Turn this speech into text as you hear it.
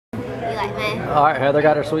You like mine? All right, Heather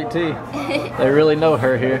got her sweet tea. They really know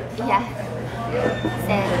her here. Yeah.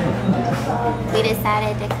 So we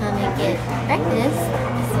decided to come and get breakfast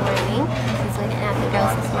this morning since we didn't have the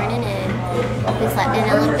girls this morning, and we slept in a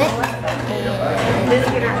little bit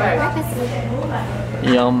and had breakfast.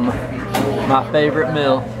 Yum. My favorite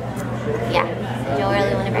meal. Yeah. So Joel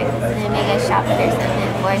really wanted breakfast, and then we go shopping or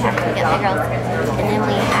something before we have to get the girls, and then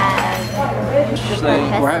we have.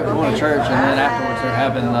 We're going to church, and then afterwards they're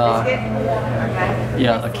having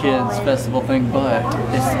a kids festival thing, but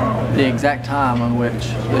it's the exact time on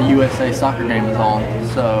which the USA soccer game is on,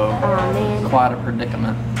 so quite a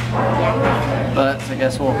predicament. Yeah. But I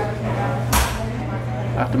guess we'll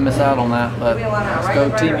have to miss out on that, but let's go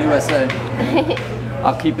Team USA.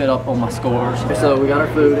 I'll keep it up on my scores. So we got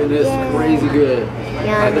our food, and it's crazy good.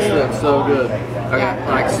 Like, this looks so good. I got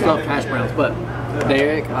like stuffed hash browns, but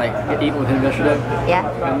Derek, like eating with him yesterday,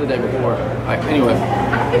 and the day before. Like anyway,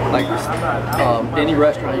 like any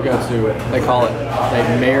restaurant you go to, they call it, they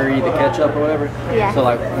marry the ketchup or whatever. Yeah. So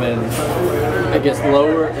like when it gets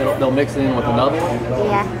lower, they'll mix it in with another one.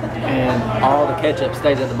 Yeah. And all the ketchup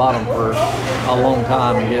stays at the bottom for a long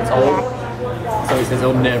time and gets old. So he says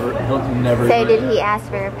he'll never. So did he ask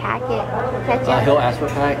for a packet of ketchup? He'll ask for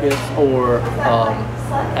packets, or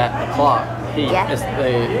at the clock, it's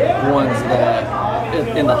the ones that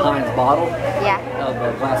in the Heinz bottle,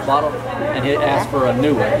 the glass bottle, and he asked for a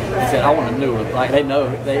new one. He said, "I want a new one." Like they know,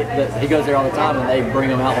 he goes there all the time, and they bring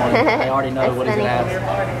him out one. They already know what he's gonna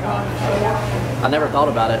ask. I never thought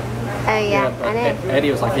about it. Oh yeah, I know.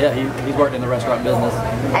 Eddie was like, yeah, he's worked in the restaurant business.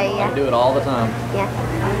 Oh yeah. They do it all the time. Yeah.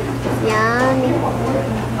 Yummy.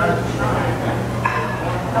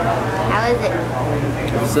 How is it?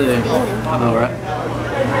 Let's see. I know, right?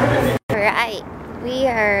 Right. We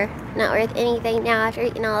are not worth anything now after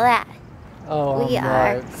eating all that. Oh, we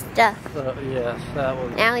are stuffed. Yes, that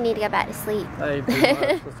was. Now we need to go back to sleep. Hey,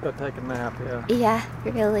 let's go take a nap, yeah. Yeah,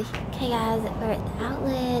 really. Okay guys, we're at the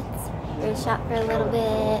outlets. We're going to shop for a little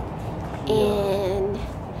bit. And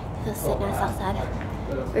he'll sit nice outside.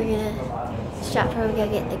 We're gonna shop before we go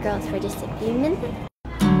get the girls for just a few minutes.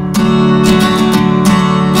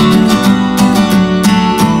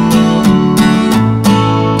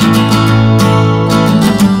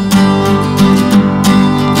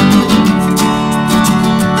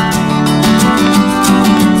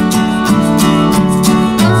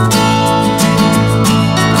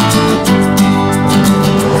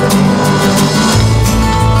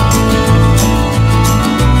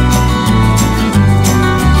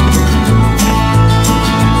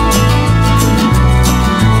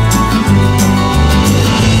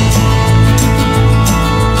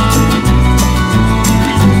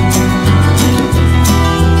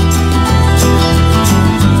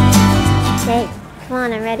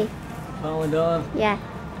 Yeah,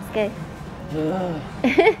 it's good.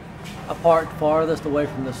 I parked farthest away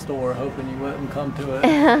from the store, hoping you wouldn't come to it.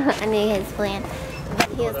 I knew his plan.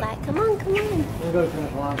 He was like, come on, come on. We'll go to the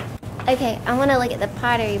line. Okay, I want to look at the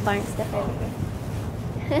Pottery Barn stuff over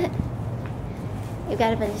here. We've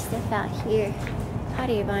got a bunch of stuff out here.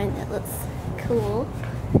 Pottery Barn that looks cool.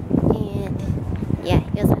 And yeah,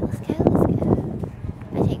 he was like, let's go, let's go.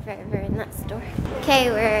 I take forever in that store.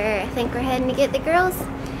 Okay, I think we're heading to get the girls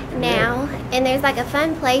now, and there's like a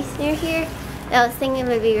fun place near here that I was thinking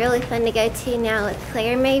would be really fun to go to now with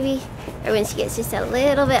Claire, maybe, or when she gets just a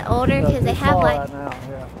little bit older, because they have like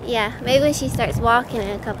maybe when she starts walking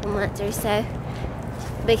in a couple months or so,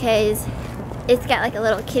 because it's got like a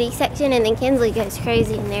little kiddie section, and then Kinsley goes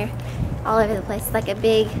crazy in there all over the place. It's like a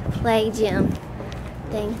big play gym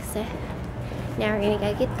thing. So now we're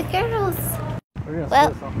gonna go get the girls.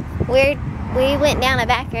 Well, we went down a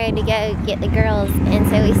back road to go get the girls, and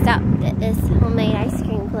so we stopped at this homemade ice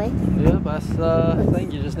cream place. Yeah, that's the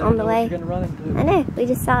thing, you just never know what you're gonna run into. I know, we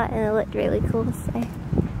just saw it and it looked really cool, so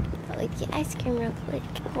thought we'd get ice cream real quick.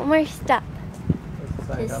 One more stop.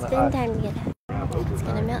 Just spend time together. It's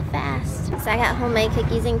gonna melt fast. So I got homemade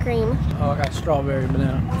cookies and cream. Oh, I got strawberry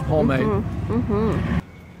banana, homemade.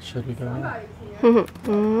 Should we go in?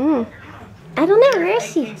 I don't know, where is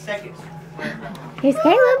she? Here's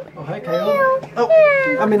Caleb. Oh, hey, Caleb. Oh,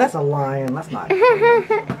 I mean, that's a lion. That's not. Dude.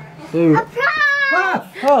 A prize!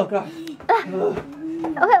 Oh, God.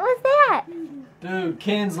 What was that? Dude,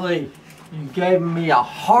 Kinsley, you gave me a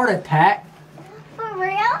heart attack. For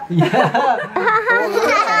real? Yeah.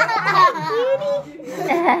 Cutie.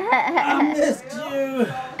 I missed you.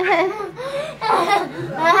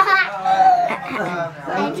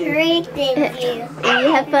 I tricked you. Did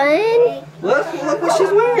you have fun? Look what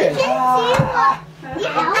she's wearing. I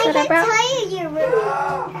can tell you your room.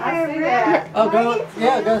 Oh,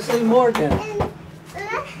 go see Morgan.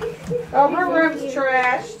 Oh, her room's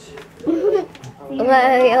trashed.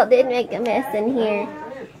 Well, y'all did make a mess in here.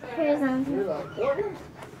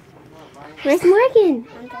 Where's Morgan?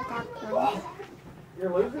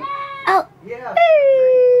 You're losing? Oh. Yeah.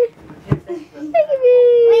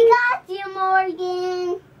 We got you,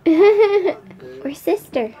 Morgan. We're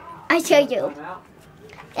sister. I'll show you.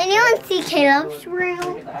 Can you want to see Caleb's room?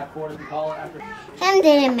 Him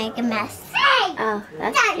didn't make a mess. Oh,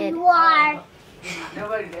 that's good.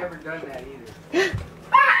 Nobody's ever done that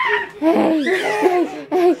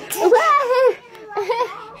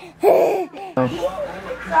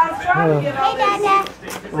Dada.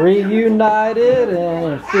 Reunited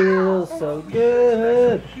and it feels so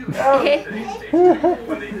good. Feel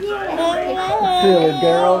it,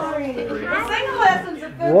 girls.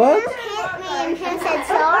 What? Him said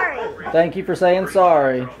sorry. Thank you for saying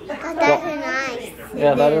sorry. That's nice.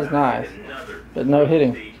 Yeah, that is nice. But no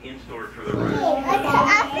hitting.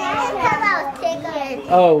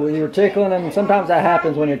 Oh, when you're tickling, and sometimes that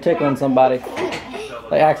happens when you're tickling somebody.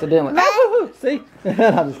 They accidentally. See?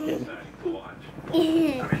 I'm just kidding.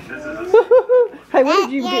 Hey, what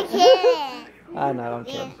did you get? I know, I'm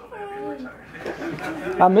kidding.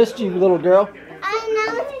 I missed you, little girl.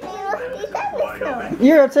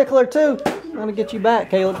 You're a tickler too. I'm gonna get you back,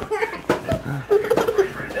 Caleb.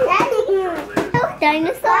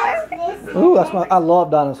 Dinosaur? Ooh, I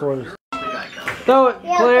love dinosaurs. Throw it,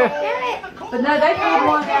 Claire. But no, they made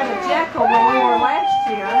one out of Jekyll when we were last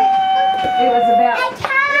year. It was about... I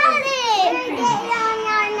caught it!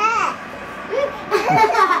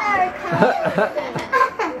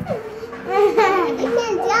 You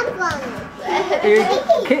can't jump on it.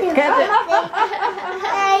 Catch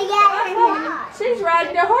She's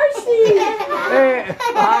riding a horsey. it.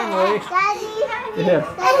 Finally. Yeah.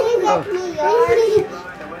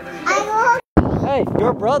 Hey,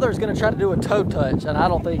 your brother's gonna try to do a toe touch, and I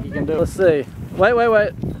don't think he can do it. Let's see. Wait.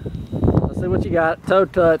 Let's see what you got. Toe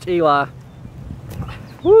touch, Eli.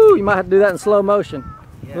 Woo! You might have to do that in slow motion.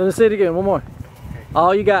 Yeah. Let's see it again. One more.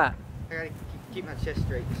 All you got. I gotta keep my chest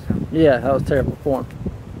straight this time. Yeah, that was terrible form.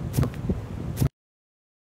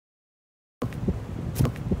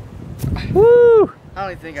 Woo! I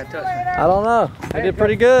don't even think I touched it. I don't know. You did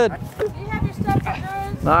pretty good. You have your stuff at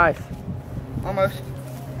yours? Nice. Almost.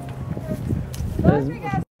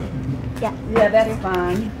 Yeah, that's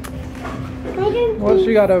fine. What's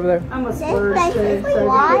she got over there? I'm a splurge too, so you get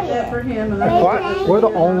that for him. And What? We're the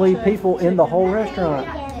only people in the whole restaurant.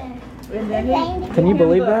 Can you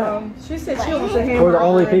believe that? She said she wants a hamburger. We're the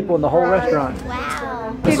only people in the whole restaurant.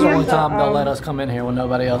 Wow. This is the only time they'll let us come in here when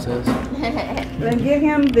nobody else is. Then get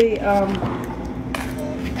him the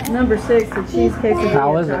number 6, the cheese quesadilla,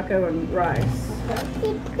 How is it? taco and rice.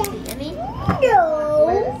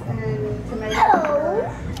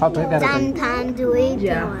 I'll take that. Sometimes we do.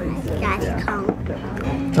 Yeah. That's come.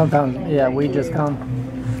 Sometimes, yeah, we just come.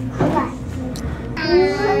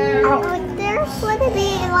 There's going to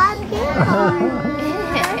be a lot of people.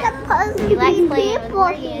 There's supposed to be people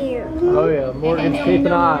here. Oh yeah, Morgan's keeping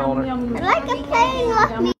an eye on her. I like a plane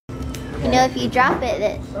with me. You know, if you drop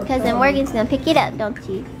it, because then Morgan's going to pick it up, don't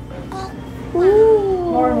you?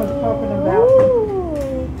 Lauren was talking about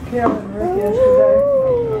Carol and Rick yesterday.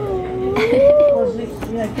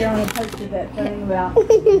 Well, Carol had posted that thing about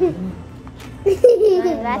Right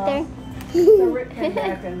so Rick came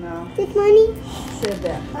back and Good morning. said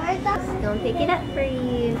that. Don't pick it up for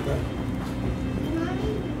you.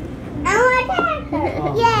 I want that.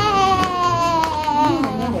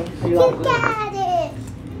 Yay! You got it.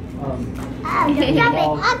 Drop it.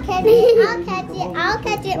 I'll catch it. I'll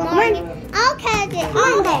catch it, Morgan. I'll catch it.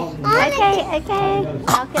 On it. Okay.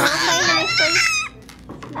 I'll play nicely.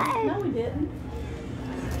 No, we didn't.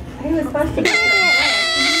 He was supposed to be.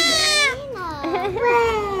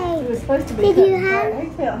 He was supposed to be. Did you have? He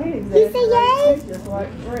said You say yay? He's just like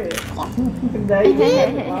Rick. They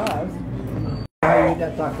lives. I eat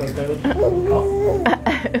that taco, dude.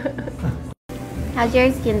 How's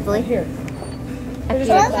yours, Kinsley? Here.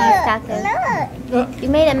 Look. You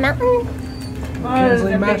made a mountain?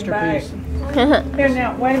 Kinsley masterpiece. Here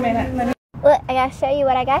now, wait a minute. Let me. Look, I gotta show you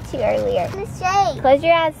what I got you earlier. Close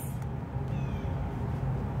your eyes.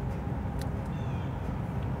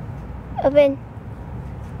 Open.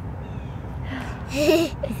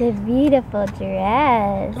 It's a beautiful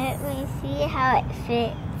dress. Let me see how it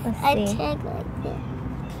fits. Let's see. Check like this.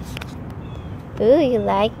 Ooh, you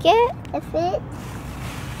like it? It fits.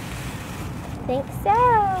 I think so.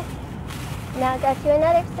 Now I got you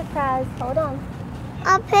another surprise. Hold on.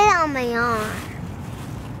 I'll put it on my arm.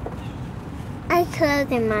 I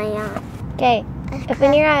closed in my arm. Okay,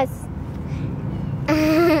 open your eyes.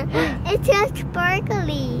 It's just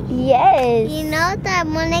sparkly. Yes. You know that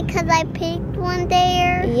one because I picked one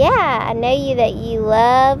there? Yeah, I know that you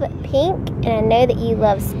love pink, and I know that you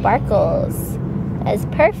love sparkles. That's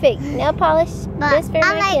perfect nail polish just for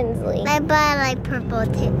my Kinsley. But I like purple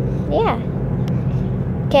too. Yeah.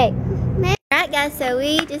 Okay. Alright guys, so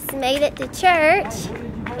we just made it to church.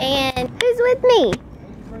 And who's with me?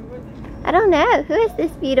 I don't know. Who is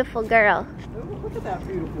this beautiful girl? Look at that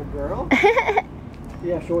beautiful girl.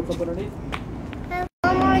 Yeah, shorts up underneath.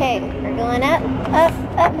 Okay, we're going up, up,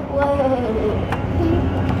 up. Whoa.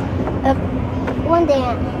 Up. One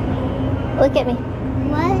down. Look at me.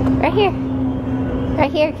 What? Right here.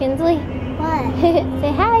 Right here, Kinsley. What?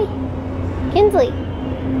 Say hi. Kinsley.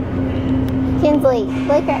 Kinsley,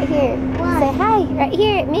 look right here. What? Say hi. Right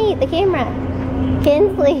here at me, the camera.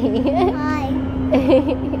 Kinsley. Hi.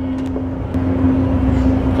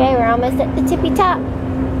 Okay, we're almost at the tippy top.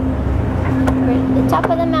 We're at the top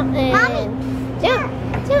of the mountain. Mommy. Jump,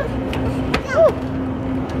 jump. Woo.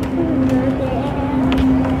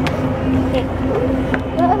 Okay.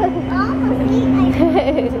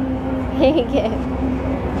 There you go.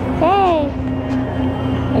 Okay.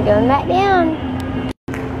 We're going back down.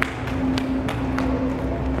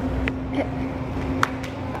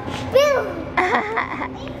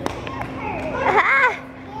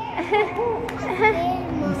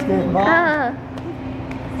 Scared Mom. Oh,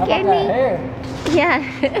 How scared about me? that hair? Yeah.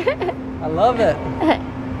 I love it.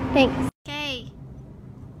 Thanks. Okay.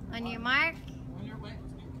 On your mark. On your way,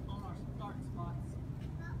 on our start spots.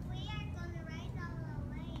 But we are going to race all the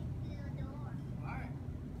way to the door. Alright.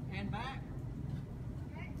 And back.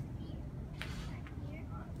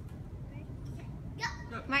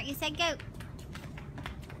 Mark, you said go.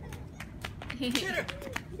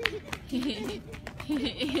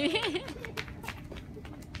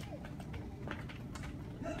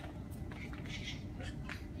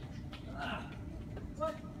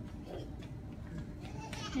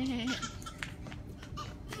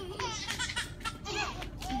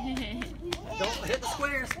 Don't hit the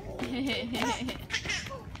squares.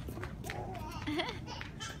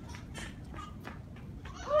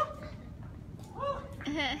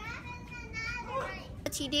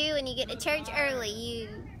 What you do when you get to church early, you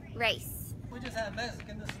race. We just had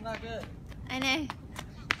Mexican, this is not good. I know.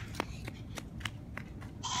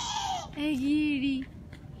 Hey, cutie.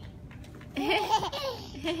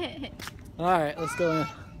 Alright, let's go in.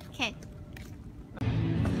 Okay.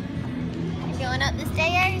 You're going up the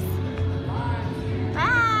stairs?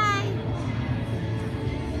 Bye.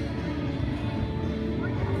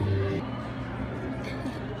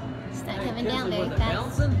 It's not coming down very fast.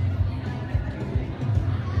 Bouncing?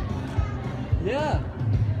 Yeah.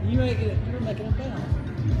 You're making it bounce.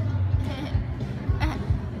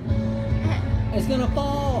 It's gonna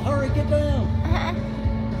fall. Hurry, get down.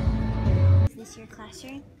 Is this your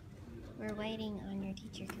classroom? We're waiting on your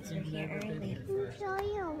teacher because we're here early. Show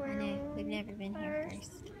you I around. know, we've never been here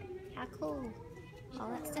first. How cool. All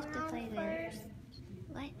that stuff to play with.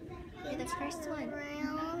 What? You're the first one.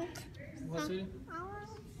 Around. What's it? I want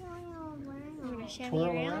to show you around. You want to show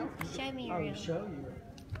Twirl me around? around? Show me I'll around. show you.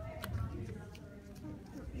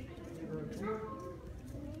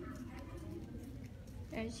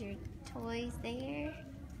 There's your toys there.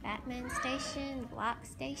 Batman station, block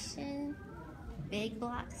station, big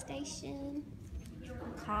block station,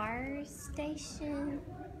 cars station,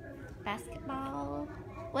 basketball.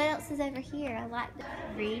 What else is over here? I like the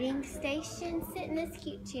reading station. Sit in this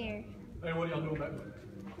cute chair. Hey, what are y'all doing back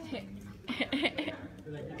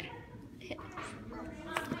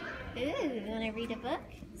Ooh, you want to read a book?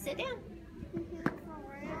 Sit down.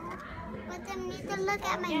 But they need to look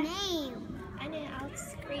at my name. I know, I'll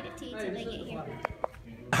just read it to you till they get here.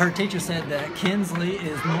 Her teacher said that Kinsley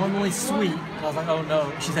is normally sweet. I was like, oh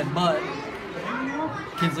no. She said, but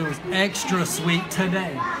Kinsley was extra sweet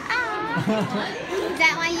today. Is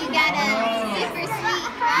that why you got a super sweet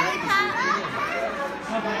lollipop?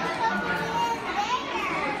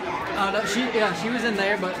 No, she was in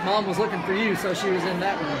there, but Mom was looking for you, so she was in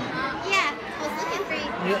that room. Yeah, I was looking for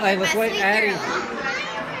you. Hey, let's My wait, sweet Addie. girl.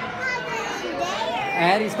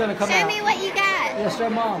 Addie's gonna come Show out. me what you got. Yeah, show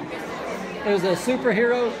Mom. There's a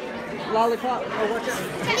superhero lollipop. Oh, watch out.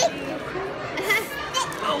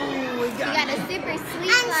 Oh, we You got a super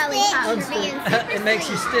sweet lollipop for being super It makes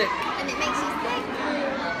you sweet. stick. And it makes you stick.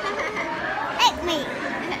 Hit me.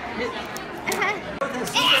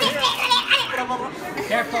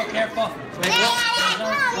 Careful, careful. Wait,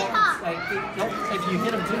 if you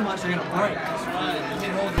hit them too much, they're gonna break. That's right. You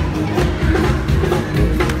can hold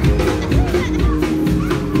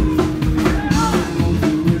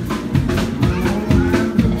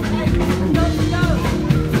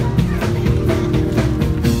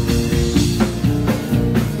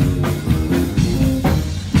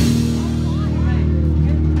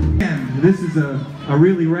this is a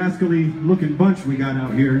really rascally looking bunch we got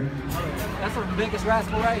out here. That's the biggest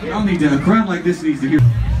rascal right here. Y'all need to, a crowd like this needs to hear. You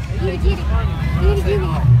to get it. You to get it.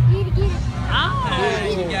 You to get it.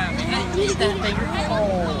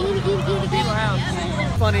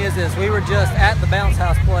 Funny is this, we were just at the bounce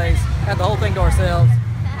house place, had the whole thing to ourselves,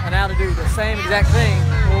 and now to do the same exact thing,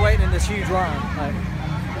 we're waiting in this huge line. Like,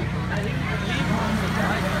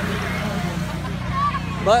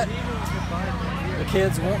 but the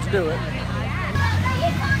kids want to do it.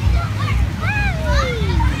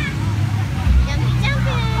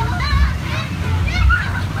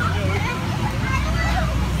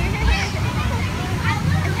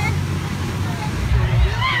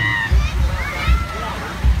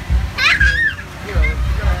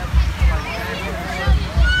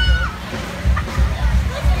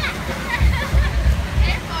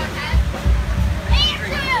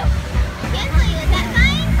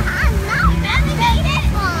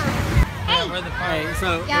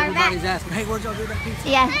 So everybody's asking, hey, where'd y'all do that pizza?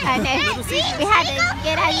 Yeah, I know. We had to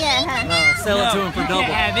get out here, huh? No, sell it to him for double.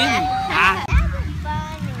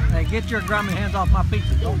 Hey, get your grimy hands off my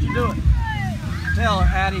pizza. Don't you do it. Tell her,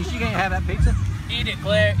 Addie, she can't have that pizza. Eat it,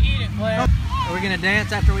 Claire. Eat it, Claire. Are we going to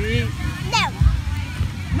dance after we eat? No.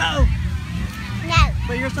 No. No.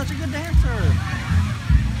 But you're such a good dancer.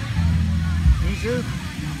 Me too.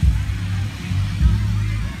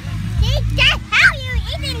 See, that's how you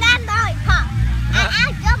eating that lollipop. I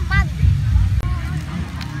asked your mommy.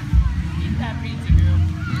 Eat that pizza, girl.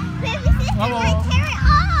 Baby sister will tear it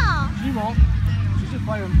off. She won't. She's just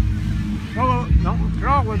playing. No, no, get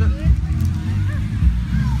on with it.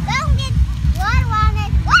 Don't get water on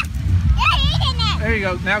it. What? You're eating it. There you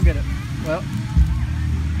go. Now get it. Well,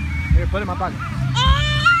 here, put it in my pocket.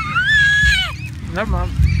 Never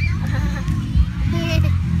mind.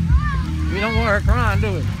 We don't want her crying,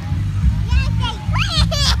 do we?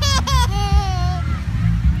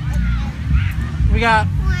 We got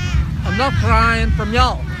enough crying from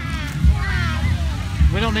y'all.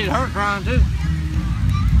 We don't need her crying too.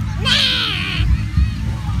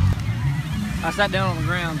 I sat down on the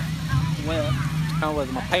ground, wet. I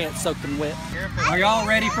was my pants soaking wet. Are y'all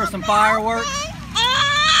ready for some fireworks?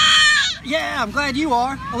 Yeah, I'm glad you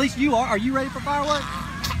are. At least you are. Are you ready for fireworks?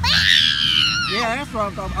 Yeah, that's what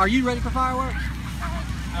I'm talking about. Are you ready for fireworks?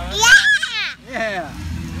 Yeah. Yeah.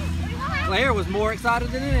 Claire was more excited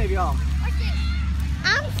than any of y'all.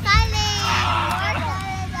 I'm excited. More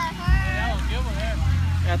excited than her.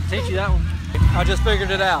 I have to teach you that one. I just figured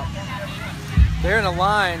it out. They're in a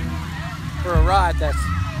line for a ride the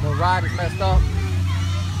ride is messed up,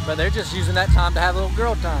 but they're just using that time to have a little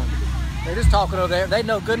girl time. They're just talking over there. They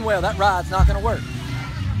know good and well that ride's not going to work.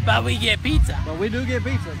 But we get pizza. But we do get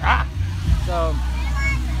pizza. So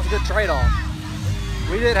it's a good trade-off.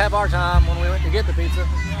 We did have our time when we went to get the pizza.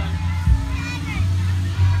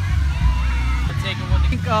 I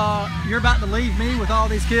think you're about to leave me with all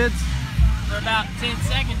these kids. For about 10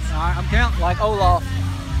 seconds. All right, I'm counting like Olaf.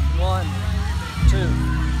 1, 2,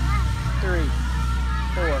 3,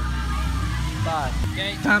 4, 5.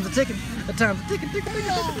 Okay. Time's a ticking. The time's a ticking. You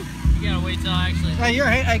gotta wait till I actually. Hey,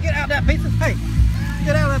 hey, get out that pizza. Hey,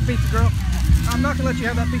 get out of that pizza, girl. I'm not gonna let you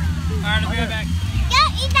have that pizza. All right, I'll be right back. Go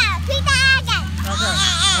eat that pizza again. Okay.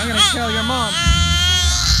 I'm gonna tell your mom.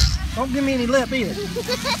 Don't give me any lip either.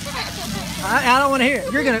 I don't want to hear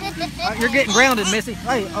it. You're getting grounded, Missy.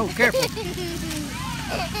 Hey, oh, careful.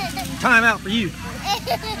 Time out for you.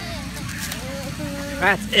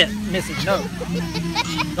 That's it, Missy. No.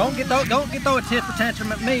 Don't throw a temper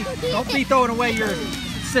tantrum at me. Don't be throwing away your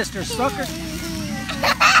sister, sucker.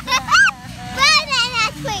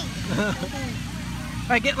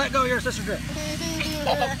 Hey, let go of your sister's dress.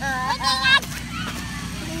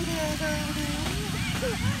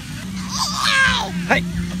 Hey.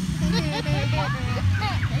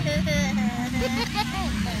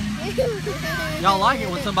 Y'all like it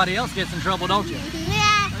when somebody else gets in trouble, don't you?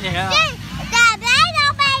 Yeah. Yeah. The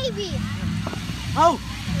little baby. Oh,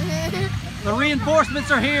 the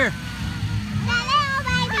reinforcements are here. The little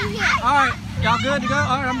baby here. All right, y'all good to go?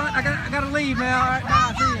 All right, I gotta leave now. All right,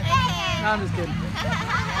 bye. See you. No, I'm just kidding.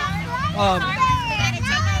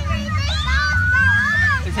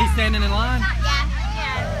 Is he standing in line?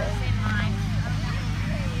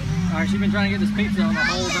 All right, she's been trying to get this pizza on the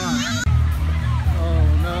whole time. Oh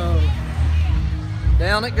no.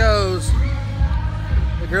 Down it goes.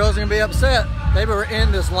 The girl's gonna be upset. They were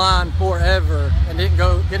in this line forever and didn't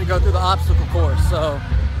get to go through the obstacle course, so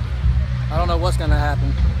I don't know what's gonna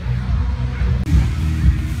happen.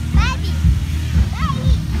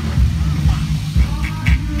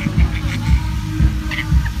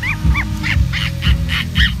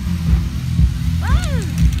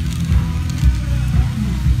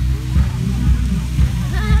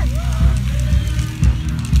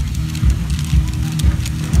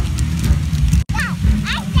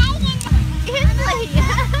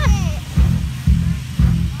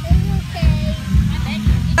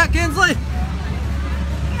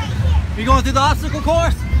 going through the obstacle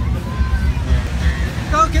course?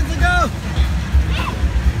 Go, Kinsley, go!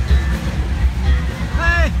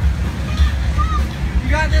 Hey! You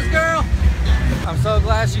got this, girl? I'm so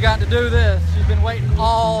glad she got to do this. She's been waiting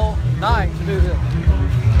all night to do this.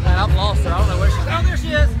 Man, I've lost her. I don't know where she's. Oh, there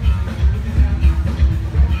she is!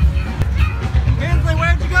 Kinsley,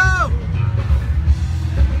 where'd you go?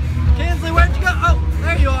 Kinsley, where'd you go? Oh,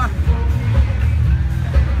 there you are.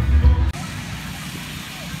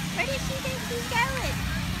 Where does she think she's going?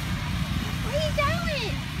 Where are you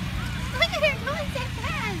going? Look at her going so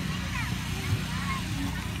fast.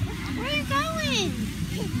 Where are you going?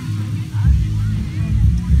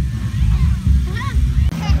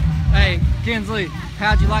 Hey, Kinsley,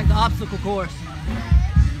 how'd you like the obstacle course?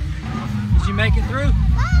 Did you make it through?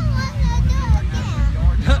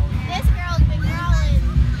 This girl's been crawling.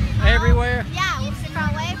 Everywhere? Yeah, she's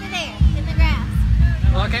crawling way over there in the grass.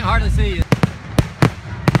 Well, I can't hardly see you.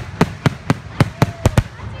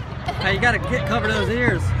 Hey, you gotta cover those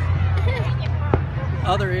ears.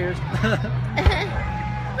 Other ears. What?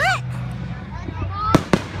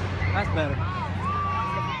 That's better.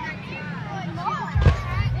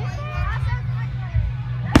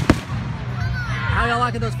 How y'all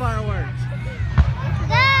liking those fireworks?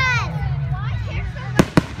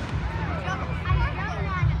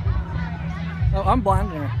 Oh, I'm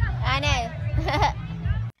blinding her. I know.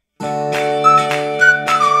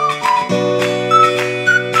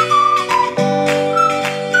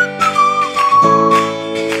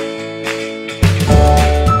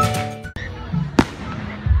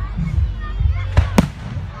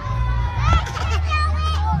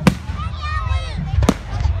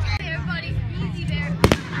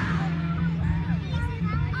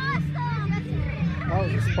 That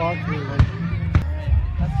was a sparkly one.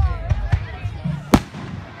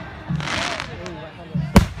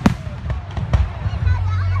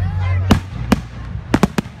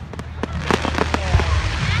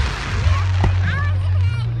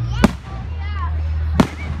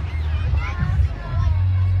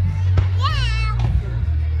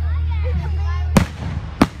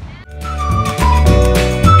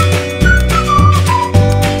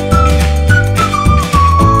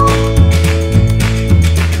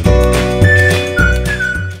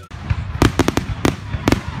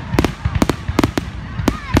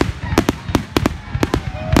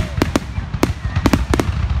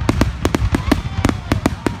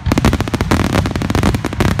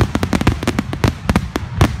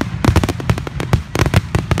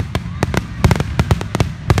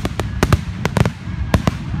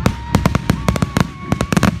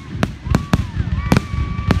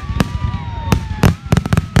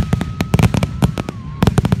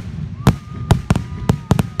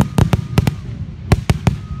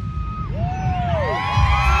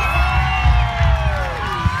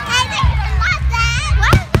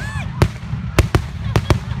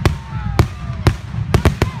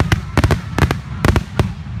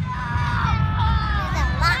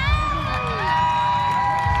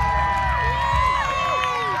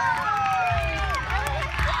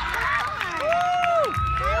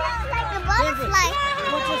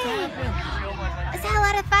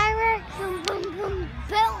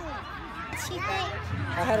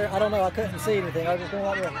 I don't know, I couldn't see anything. I was just going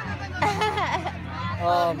like that.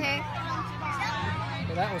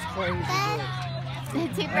 But that was crazy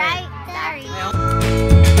good. Too bright?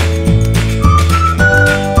 Sorry.